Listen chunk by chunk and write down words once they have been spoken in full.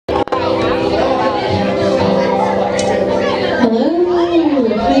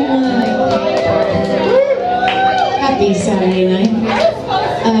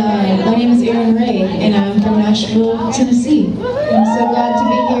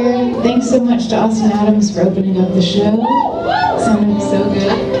much to Austin Adams for opening up the show. Sounded so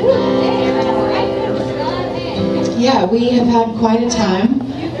good. Yeah, we have had quite a time.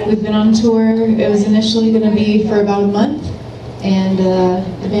 We've been on tour. It was initially going to be for about a month, and the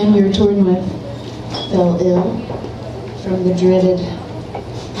band we were touring with fell ill from the dreaded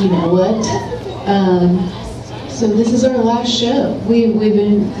you-know-what. So this is our last show.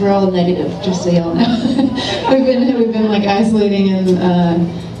 We're all negative, just so y'all know. we've been like isolating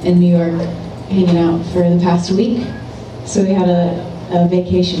in New York, hanging out for the past week. So we had a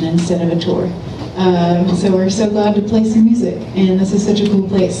vacation instead of a tour. So we're so glad to play some music, and this is such a cool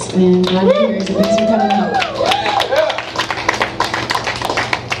place, and glad to hear it. So thanks for coming out.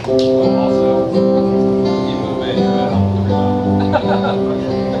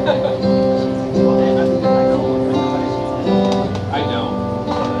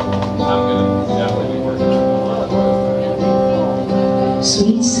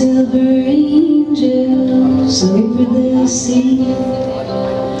 Sweet silver angels over the sea,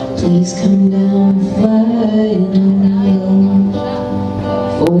 please come down flying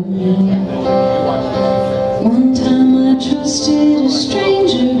low for me. One time I trusted a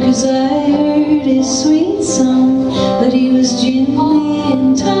stranger 'cause I heard his sweet song, but he was gently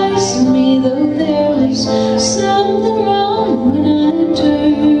enticing me, though there was something wrong when I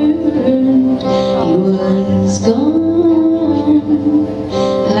turned. He was gone.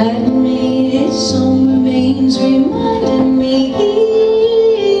 Hiding me, his song remains reminding me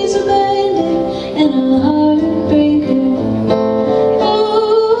he's a bandit and a heartbreaker.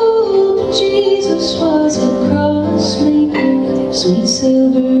 Oh, but Jesus was a crossmaker. Sweet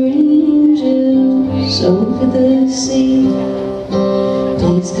silver angels over the sea,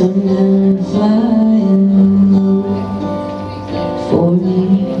 please come down flying low for me.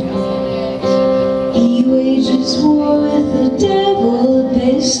 He wages war with the devil, a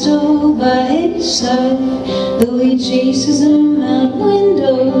pistol by his side, though he chases him out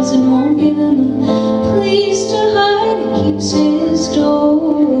windows and won't give him a place to hide. He keeps his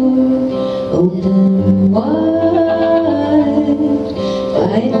door open wide,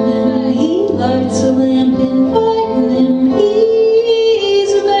 fighting him. He lights a lamp, inviting him.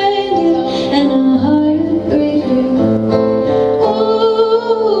 He's a bandit and a heartbreaker.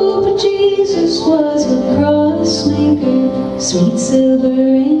 Oh, but Jesus was a crossmaker. Sweet silver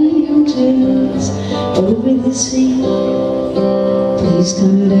angels over the sea, please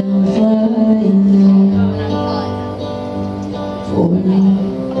come down flying for me.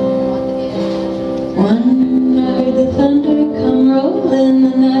 One night the thunder come rolling, the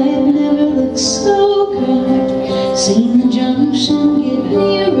night never looked so grand. Seen the junction get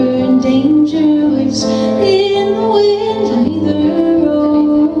nearer, and danger was in the wind on either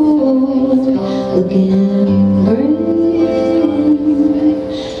road. Looking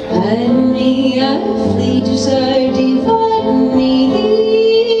hide me, I flee, desire dividing me.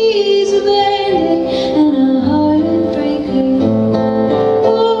 He's a bandit and a heartbreaker.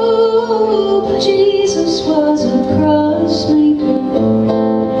 Oh, but Jesus was a crossmaker.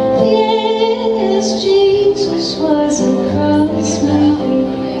 Yes, Jesus was a crossmaker.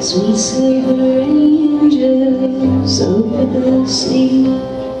 Sweet silver angels over the sea,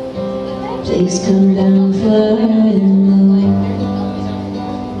 please come down flying low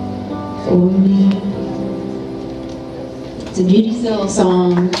for me. It's a Judee Sill song.